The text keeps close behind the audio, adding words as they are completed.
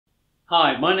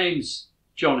Hi, my name's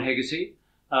John Hegarty.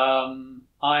 I'm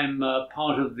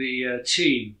part of the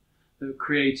team that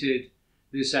created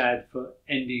this ad for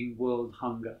ending world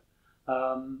hunger.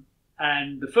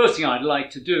 And the first thing I'd like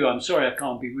to do, I'm sorry I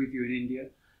can't be with you in India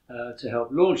to help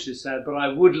launch this ad, but I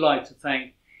would like to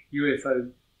thank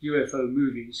UFO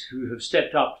Movies who have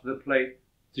stepped up to the plate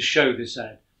to show this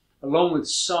ad. Along with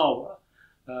Sawa,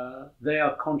 they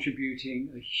are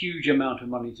contributing a huge amount of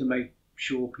money to make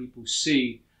sure people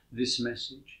see this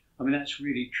message. I mean, that's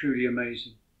really, truly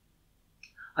amazing.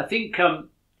 I think,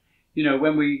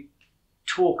 when we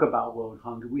talk about world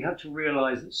hunger, we have to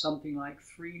realize that something like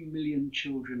 3 million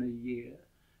children a year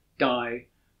die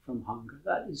from hunger.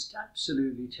 That is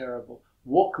absolutely terrible.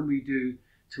 What can we do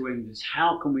to end this?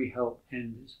 How can we help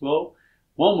end this? Well,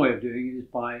 one way of doing it is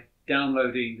by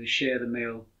downloading the Share the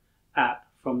Meal app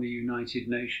from the United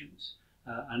Nations.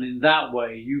 And in that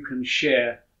way, you can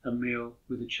share a meal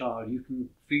with a child. You can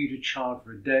feed a child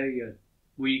for a day, a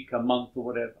week, a month, or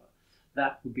whatever.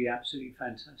 That would be absolutely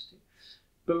fantastic.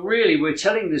 But really, we're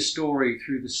telling this story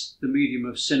through the medium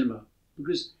of cinema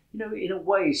because, in a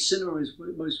way, cinema is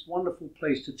the most wonderful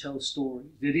place to tell stories.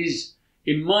 It is,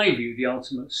 in my view, the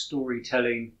ultimate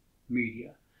storytelling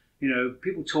media.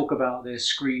 People talk about their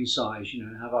screen size.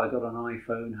 Have I got an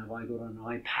iPhone? Have I got an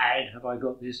iPad? Have I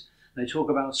got this? And they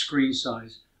talk about screen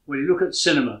size. When you look at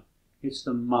cinema, it's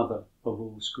the mother of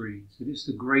all screens. It is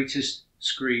the greatest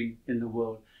screen in the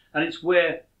world. And it's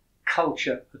where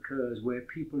culture occurs, where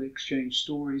people exchange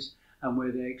stories and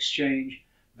where they exchange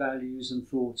values and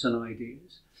thoughts and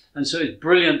ideas. And so it's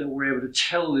brilliant that we're able to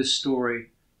tell this story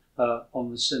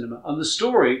on the cinema. And the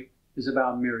story is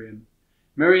about Miriam.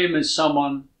 Miriam is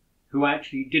someone who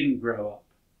actually didn't grow up,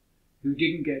 who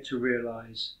didn't get to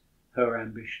realize her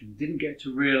ambition, didn't get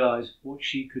to realize what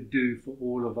she could do for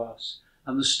all of us.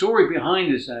 And the story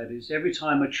behind this ad is every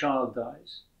time a child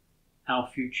dies, our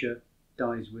future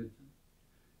dies with them.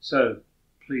 So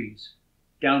please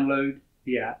download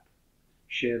the app,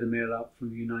 Share the Meal Up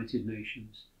from the United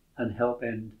Nations, and help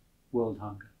end world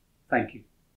hunger. Thank you.